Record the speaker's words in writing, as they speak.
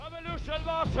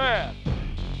massive.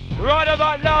 Right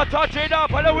about now, touching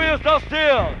up on the wheels of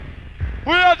steel.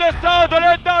 We have the sound of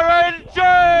the Darren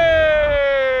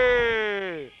Jay.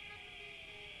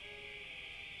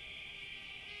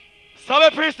 Some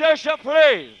appreciation,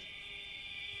 please.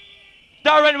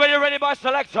 Darren, when you're ready, my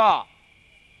selector.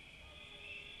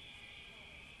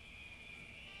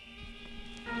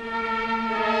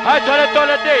 I tell it on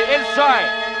the day inside.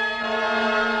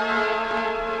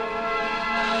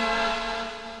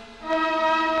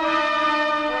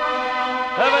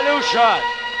 Evolution.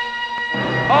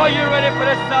 Are you ready for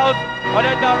the sound of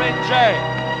the Darren Jay?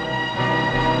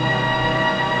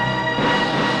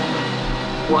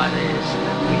 What is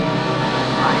the meaning of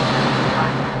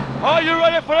life? Are you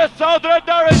ready for the sound of the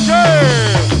Darren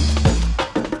Jay?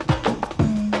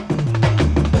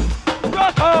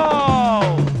 Rock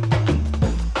on!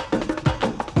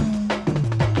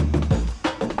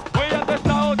 We have the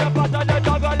sound of the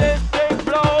journalistic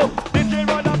flow. This is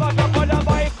run back up on the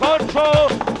mic control.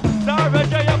 Darren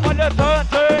Jay up on the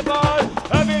turntable.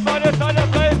 Everybody's on the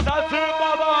place that's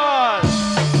super ball.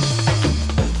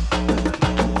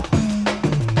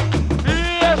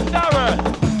 Yes, Darren.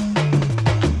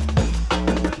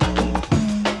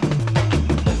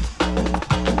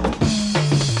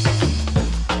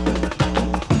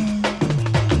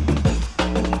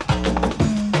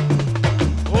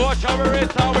 Whichever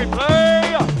is how we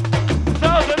play.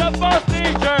 Sound of the boss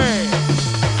DJ.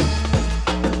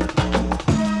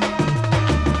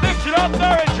 Mix it up,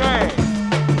 Darren Jay.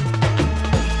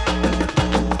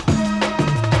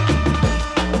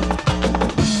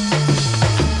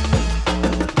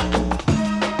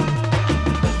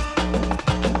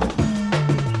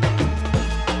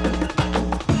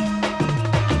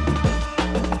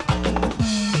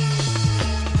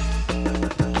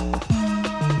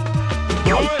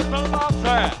 Who is the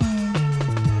master?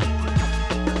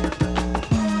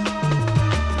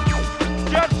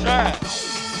 Get set.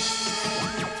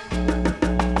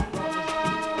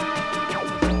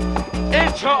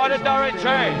 Intro on the Darren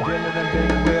Jay. Dealing and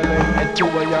big wheeling, and to a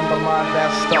younger mind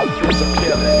that stuff is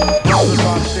appealing. Brothers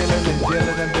are stealing and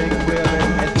dealing and big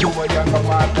wheeling, and to a younger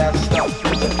mind that stuff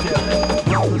is appealing.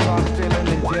 Brothers are stealing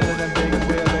and dealing and big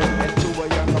wheeling, and to a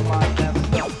younger mind that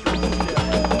stuff is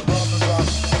appealing. Brothers are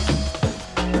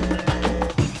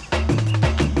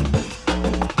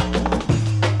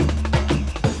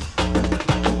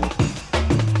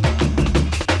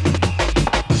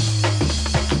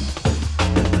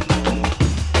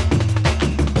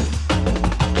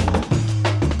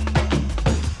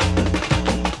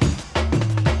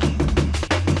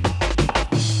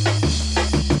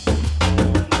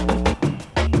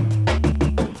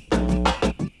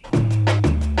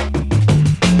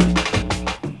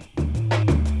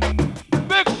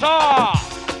Big Star.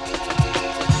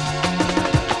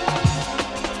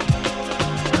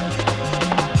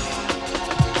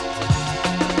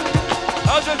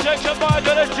 As we take your mind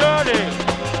on a journey.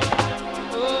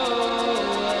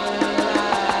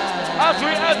 As we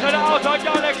enter the outer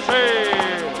galaxy.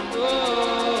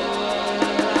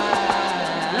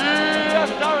 Yes,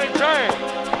 Darren Jay.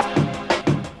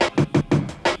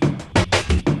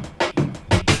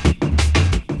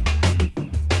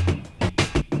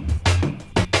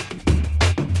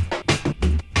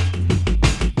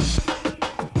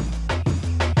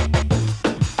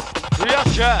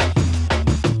 Yes, yes.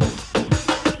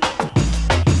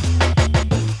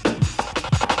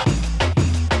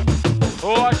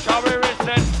 What shall we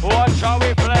listen? What shall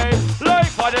we play?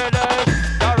 Life for the next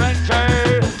Darren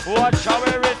Jay. What shall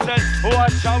we listen?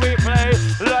 What shall we play?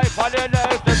 Life for the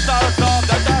next the sound of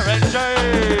the Darren Jay.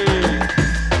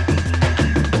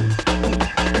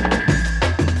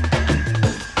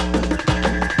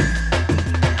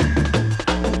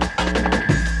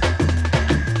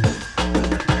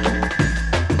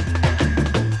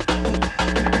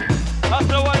 That's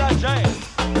the one I say.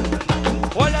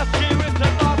 Well, let's see with the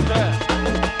master.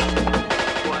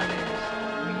 What is the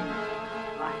meaning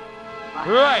of life?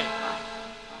 Right.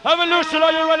 Evolution,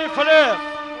 are you ready for this?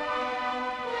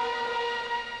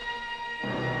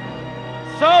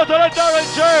 Sound of the Darren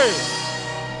Jay.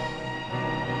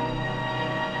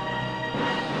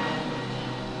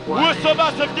 What Who's so is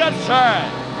massive get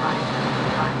set?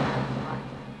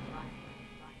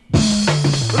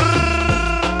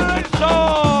 Rinso!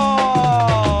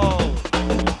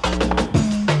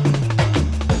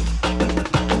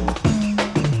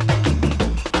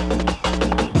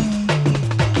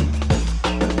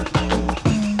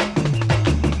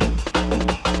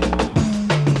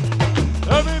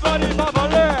 Everybody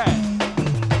bubble it!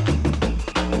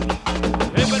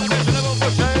 Even the mission of a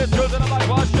bush, choosing a mic,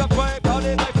 wash your break, all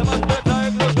the nights of my good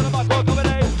time, losing a mic, walk over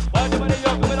there.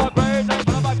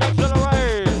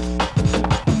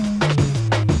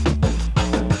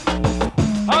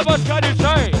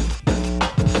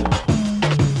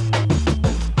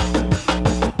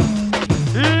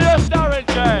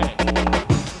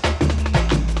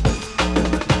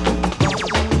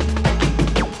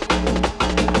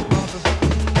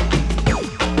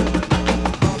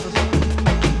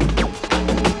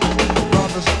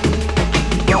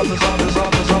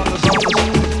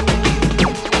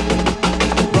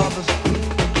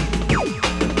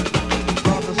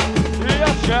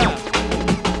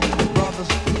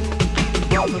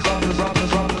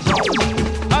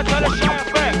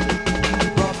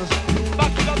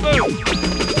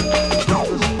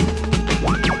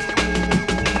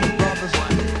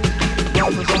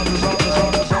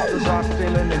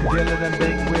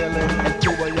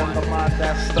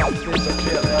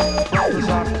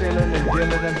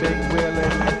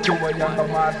 a younger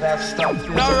mind, that stuff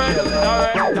is a Darren, killing.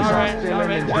 Darren, Brothers are Darren, feeling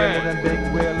Darren and Jay. dealing and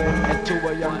big willing, and to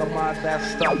a younger mind, that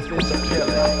stuff is a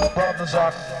killing. Brothers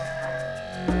are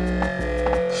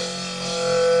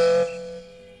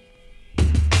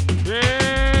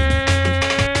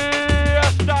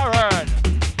Yes, Darren.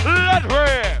 Let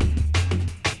rip.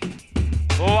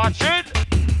 Watch it.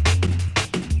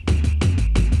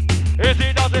 If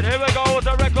he does it, here we go.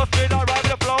 The record spin, I rhyme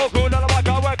the flow. Cool, and I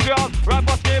work out. Rap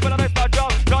a scheme, and I make that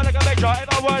job. Trying to make sure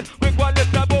every word. Quick one,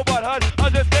 listen, move one hand.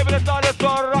 As it's giving the style, it's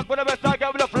so rock with the best I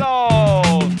give the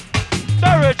flow.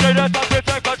 Darren Jay, that's how to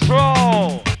take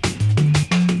control.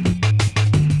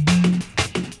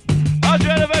 As you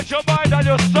elevate your mind and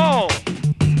your soul.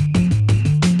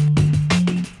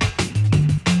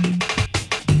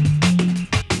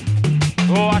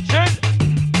 Watch it.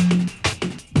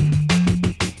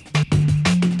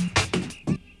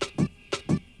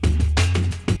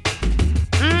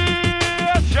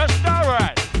 Yes, just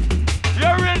Darren.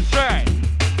 You're insane.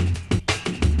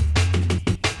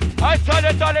 I turn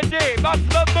it on the D,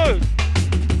 maximum boost.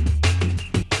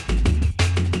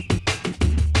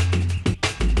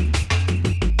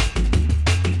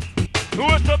 Who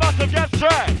is about to get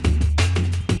straight?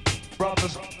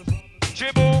 brothers.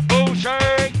 Chibu, boo,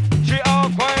 shake, chi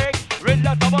quake. Rid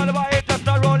the double of it, just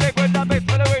a rolling with the bass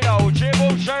for the window. Chibu,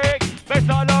 shake, bass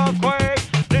on a quake.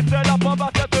 Listen up, I'm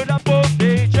about to do the boom,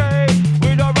 DJ.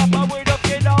 We don't rap and we don't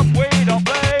get up, we don't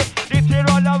play. This here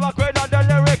on the rock, we don't the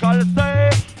lyrical stay.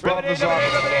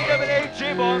 Ribbity,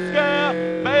 chibu, scare.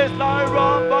 Bassline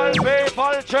rumble,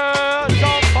 people cheer.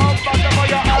 Jump up, back up for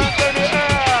your hands in the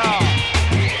air.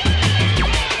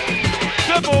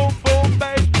 Chibu, boom,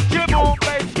 bass, chibu,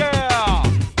 bass, scare.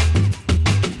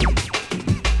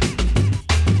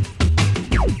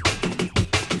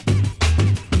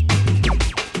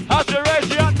 As you raise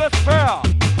the atmosphere.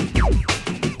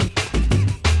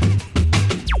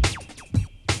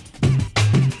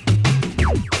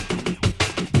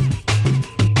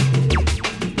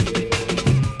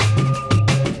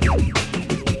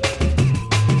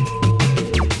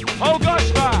 Oh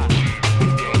gosh, man.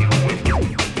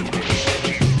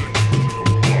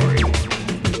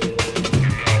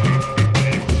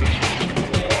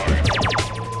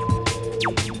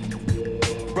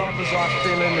 Brothers are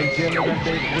feeling and dealing and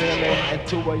big willing, and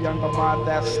to a younger mind,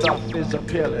 that stuff is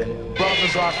appealing.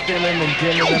 Brothers are feeling and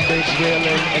dealing and big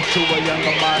willing, and to a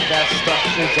younger mind, that stuff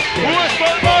is appealing. Who is the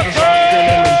Brothers are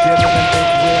feeling and dealing and big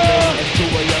willing, and to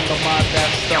a younger mind, that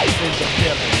stuff is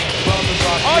appealing. Brothers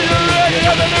are Are you feeling and ready,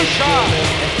 dealing and big Evolution?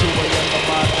 willing, and to a younger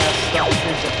mind, that stuff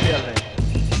is appealing.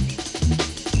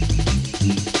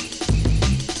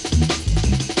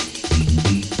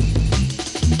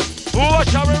 Who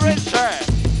shall we rinse it?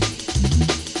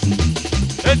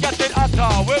 It's getting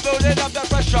hotter, we're building up the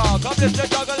pressure. Come listen,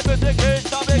 juggle the music is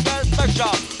something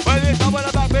special. When we come with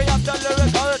the back, we have the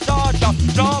lyrical torture.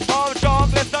 Jump on,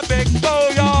 jump, it's a big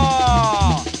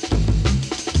booyah.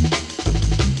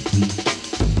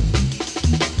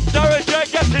 Darren Jay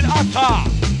getting hotter.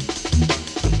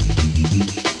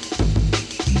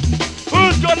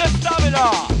 Who's got the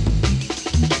stamina?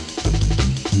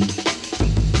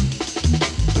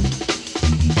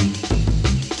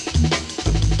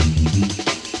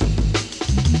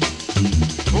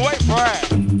 Wait for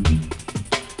it.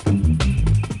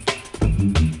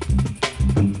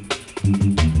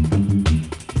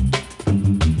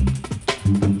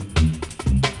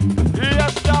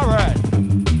 Yes, Darren.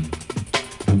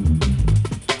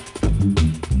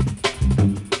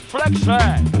 Flex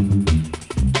it.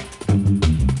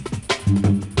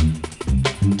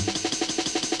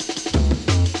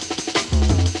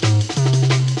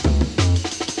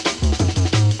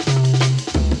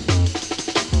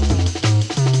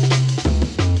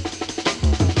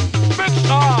 Big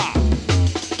star.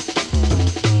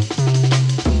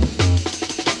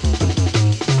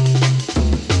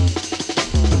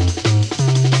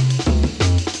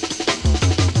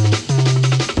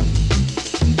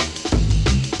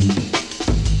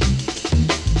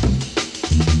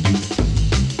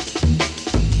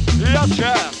 Yes,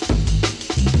 yes.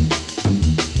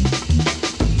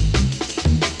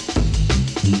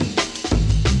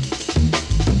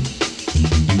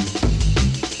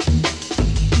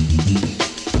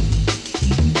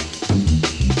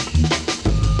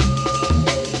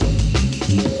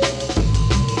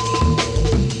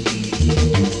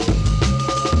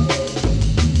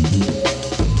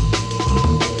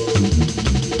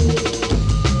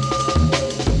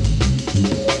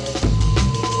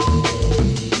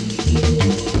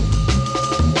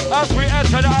 As we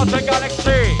enter the outer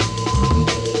galaxy.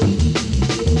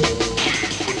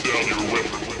 Put down your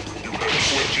weapon. You have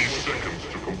 20 seconds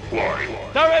to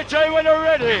comply. Darren Jay you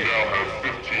ready?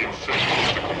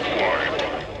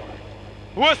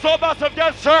 We're so massive,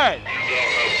 get straight.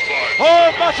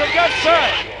 Oh, massive, get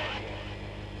straight.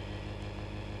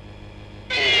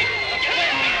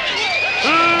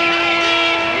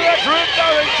 Let's rip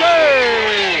Darren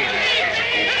Jay.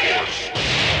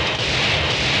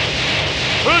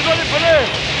 Who's ready for this?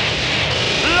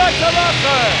 Like a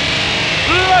master.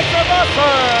 Like a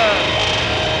master.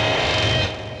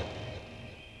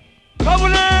 Come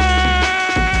on in!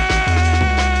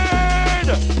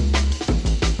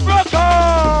 Rocco!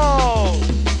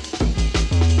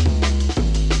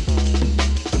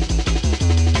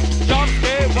 Jump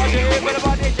skip, watch it, with a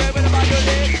body, with a body,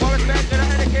 leg, for respect to the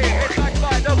etiquette, it's like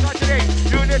fun, no contradict,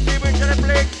 unity with the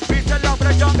blink, peace and love for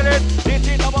the junglist, this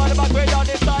is the one about way down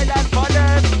this silent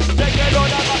funnest, take it on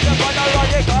the back of a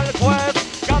radical quest,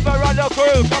 gather around the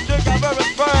crew, come together and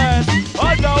spread,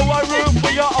 I know a room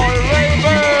for your all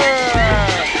ravers.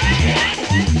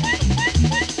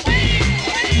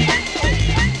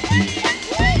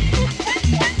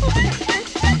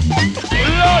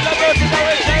 Lord have mercy,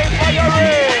 Darren Jay, fire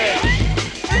in!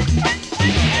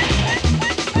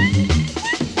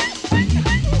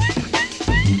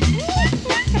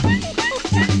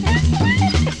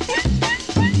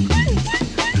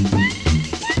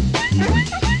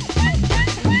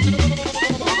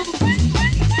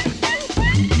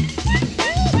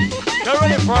 Get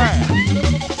ready for it!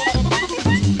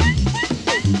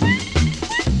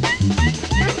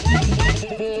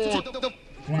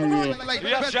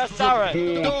 Yes, yes, Darren.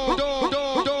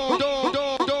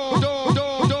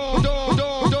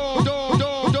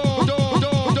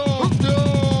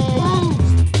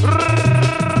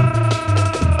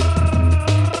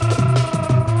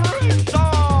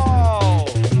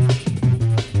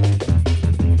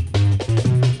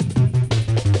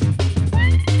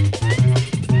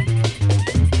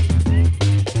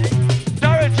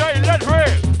 Darren Jay, let's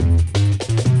rip.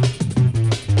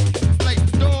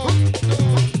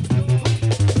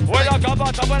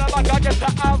 When I'm back, I just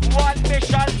have one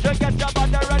mission to get your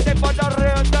body ready for the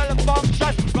real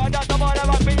function. Right at the bottom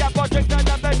of me, I'm project and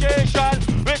a magician.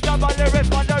 With the body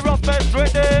wrist on the roughest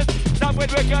rhythm. Now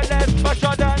with wickedness,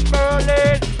 fresher than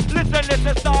Merlin.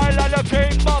 Listen, style of the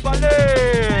King Bubbly.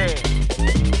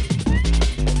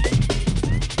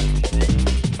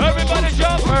 Everybody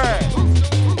jump here.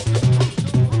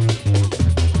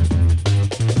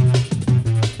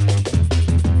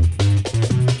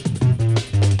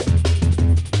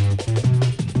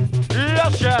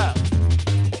 Yeah.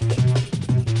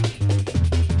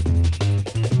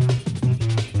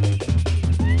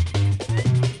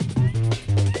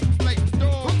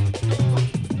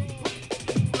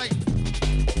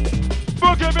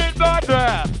 Book him in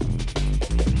madness.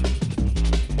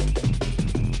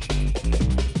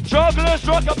 Jugglers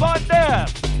rock upon them.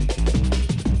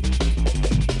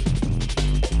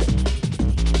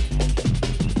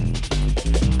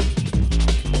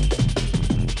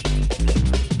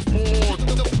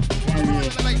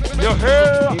 You're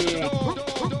here.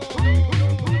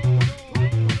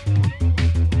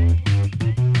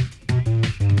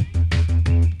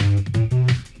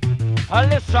 On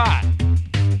this side.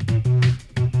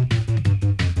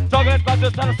 Target back to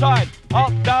stand aside.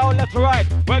 Up, down, left to right.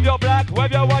 Wave your black,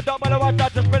 wave your white, don't matter what,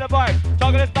 that's just spin a vibe.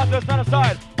 Target back to stand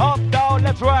aside. Up, down,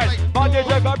 left to right. My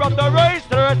DJ got up the race to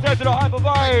the rest to the hyper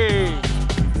vibe.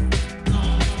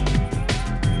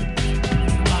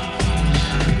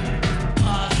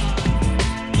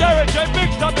 Darren Jay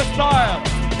mixed up the style.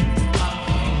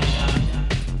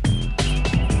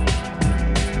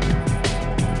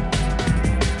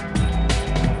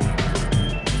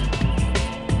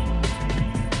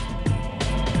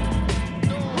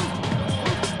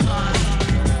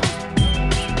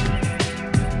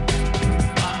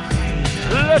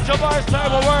 Let your boys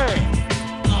step away.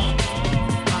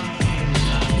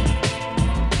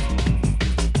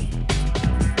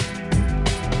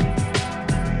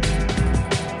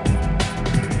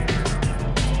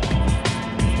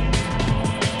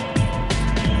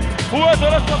 Where's the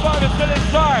rest of the body still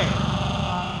inside?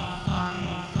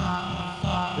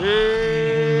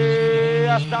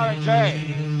 Yes, Darren Jay.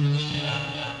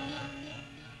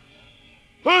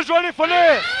 Who's ready for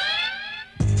this?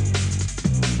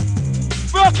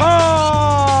 Rocco!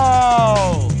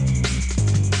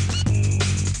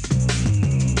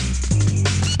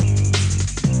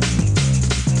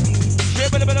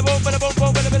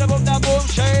 Boom,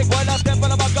 shake. When I step on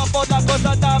the microphone, that goes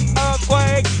a damn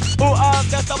earthquake. Who am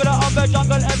the stamina of the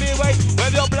jungle heavyweight?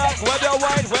 Whether you're black, whether you're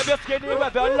white, whether you're skinny,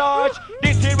 whether you're large.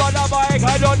 This This here on the mic,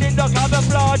 I don't need no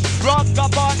camouflage. Rock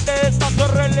up on this, not a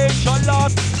relation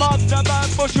lost. Maximum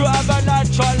push you have a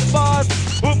natural boss.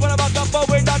 Who put a back up a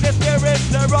wind on the spirits,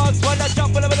 the rocks. When I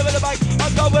jump in the middle of the mic,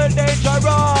 I'm going dangerous.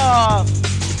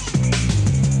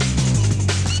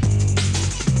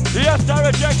 Yes,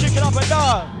 Darren Jay, kick it up and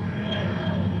down.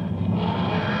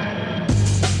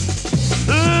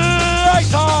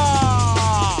 Later!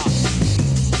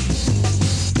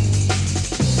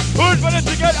 Who's ready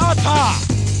to get hotter?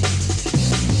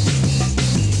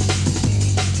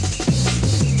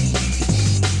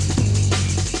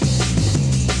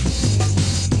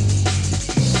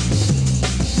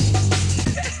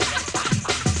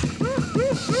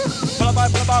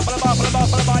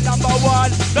 Number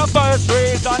one, the first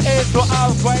reason is to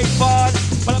have great fun.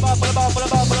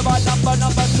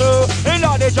 Number two, in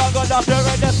all the jungle, that's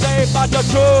in the same but the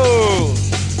truth.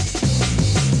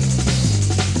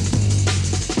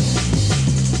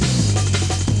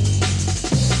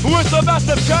 Who is the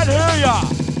massive? Can't hear ya.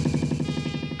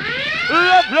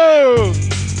 Left blue.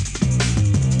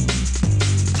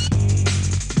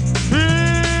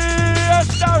 Here's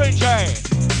Darren Jay.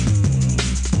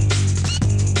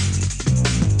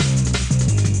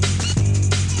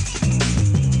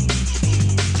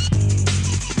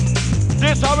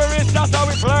 This how we reach, that's how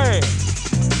we play.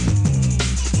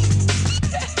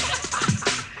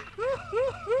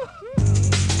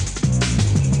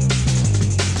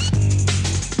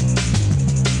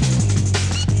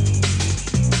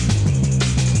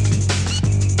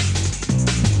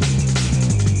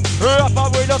 Rough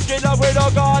up with the skin up with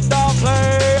the gun down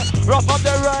play. Rough up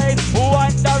the rain,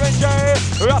 one Darren Jay.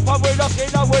 Rough up with the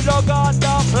skin up with the gun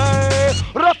down play.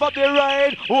 Rough up the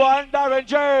rain, one Darren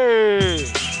Jay.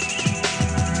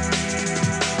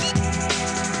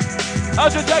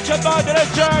 As you take your mind in a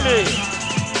journey,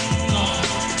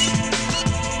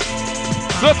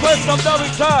 the quest of no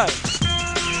return.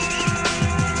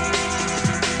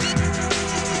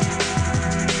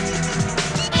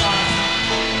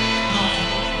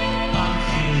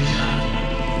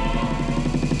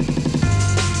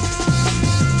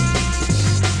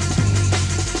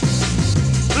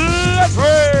 Let's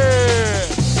breathe.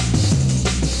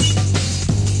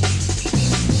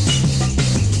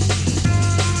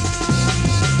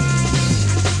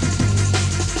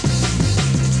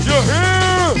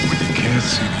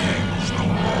 See the angles no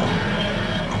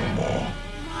more.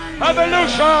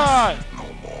 Evolution! No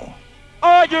more.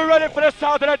 Are you ready for the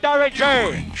sound of the Darren Jay?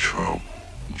 You're in trouble.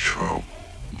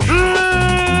 Later!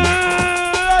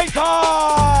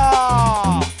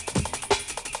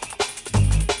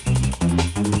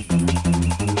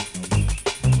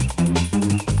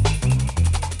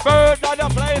 Burn down the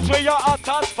place where your heart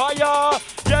on fire.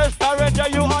 Yes, Darren Jay,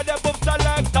 you are the boom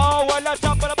selector. When I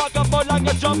jump on the back of like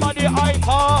a jump on the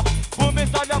hyper. Boom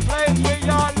is on the place where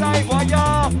your life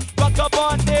wire. Back up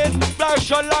on this, flash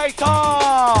your lighter.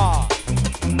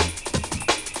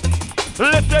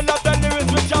 Listen up the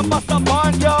lyrics which I must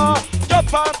upon ya.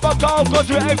 Jump and back out cause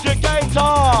you're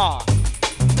educator.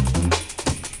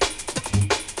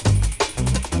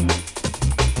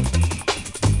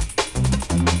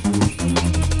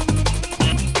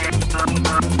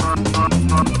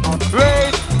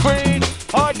 Race, creed,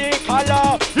 honey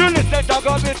color. You listen to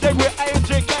God music with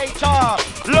educator.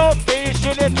 Love, peace,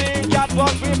 unity, that's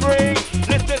what we bring.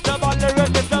 Listen to my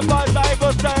lyrics, listen to my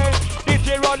Bible saying. This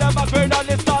year on the background and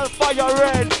it's all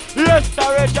firing. Yes,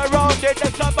 there is around it,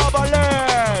 it's a bubbling.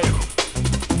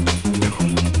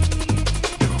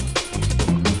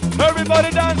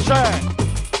 Everybody dancing.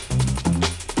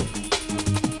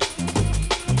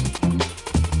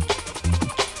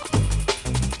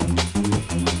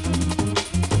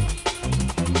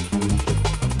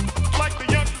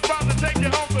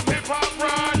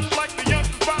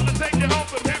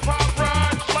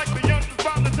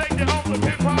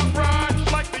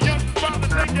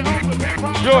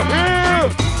 You're here!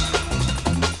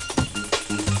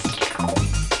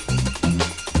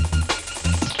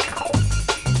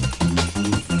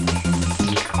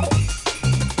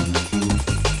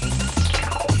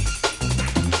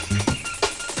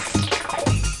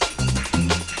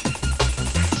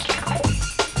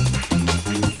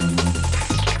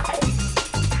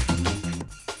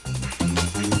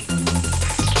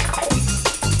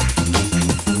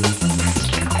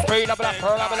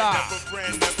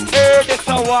 Hey, this a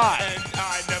why.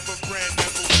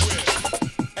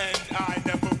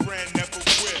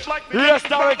 Yes,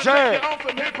 Darren Jay.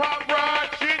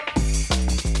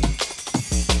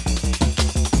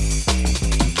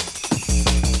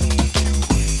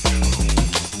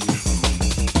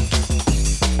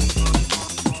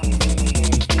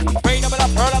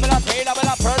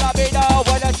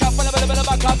 When I jump on the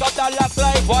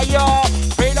fire.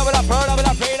 Freedom with a pearl, with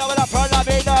a freedom with a pearl, I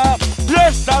mean,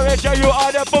 yes, Darren Jay, you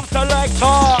are the boom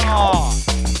selector.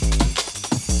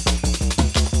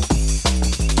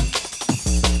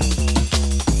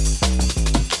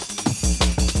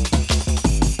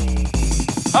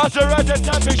 How's the red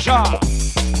temperature?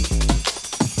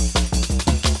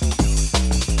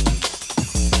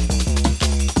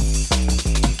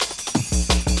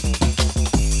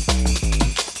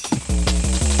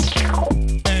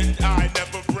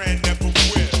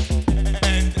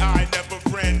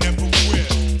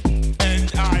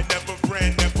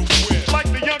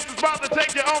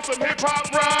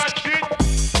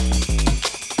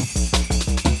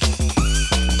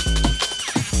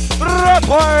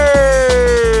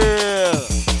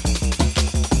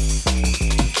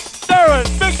 Darren,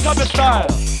 mix up the style.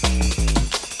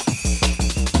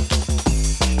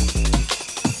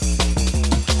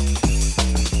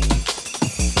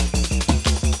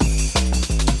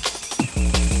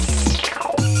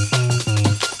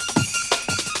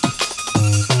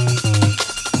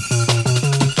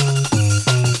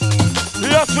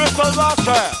 Yes, Mr.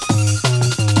 Master.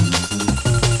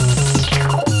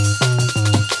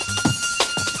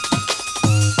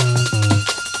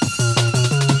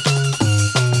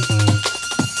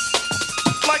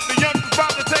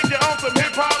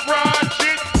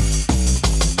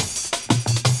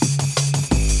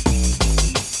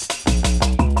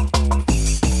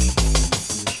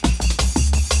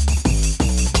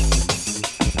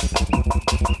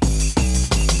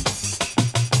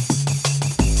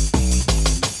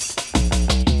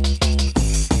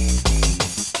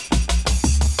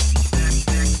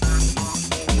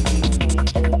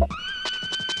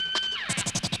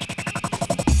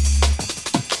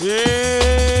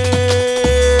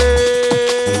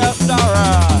 Yes,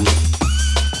 Darren.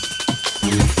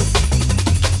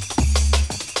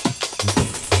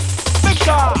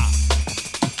 Victor.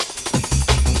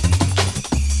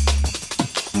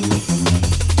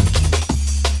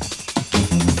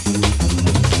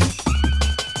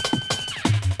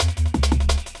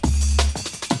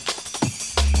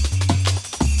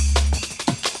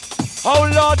 Oh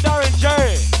Lord, Darren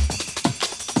Jay.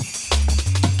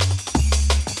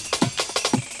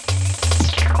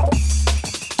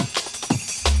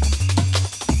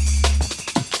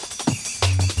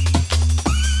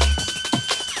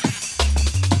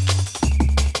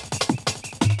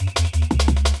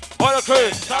 What a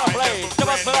cruise, start playing. Give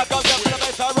us for that goes up for the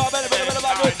bass and rob it, bit of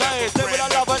a good taste. Live with a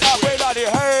love and not with all the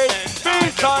hate.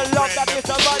 Peace and love that is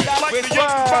a one that we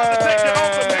swear.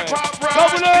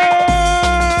 Dublin!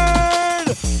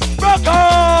 Rock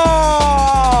out!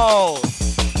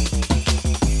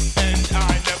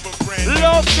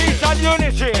 Love, peace and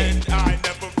unity.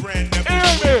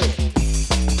 Hear me.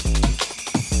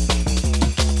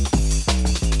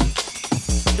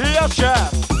 Yes,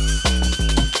 chef.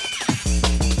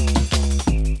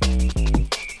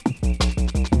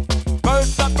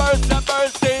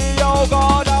 Mercy, oh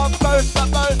God, have mercy,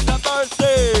 mercy,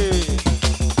 mercy.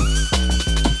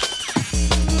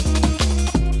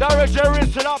 Darren Jay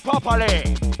rinsed it up properly.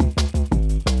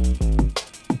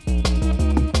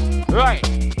 Right.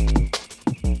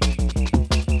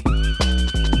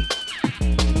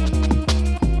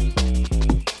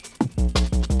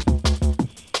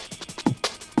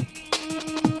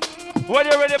 When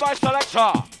you're ready, my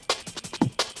selector.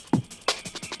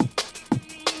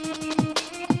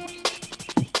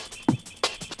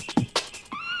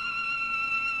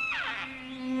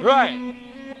 Right.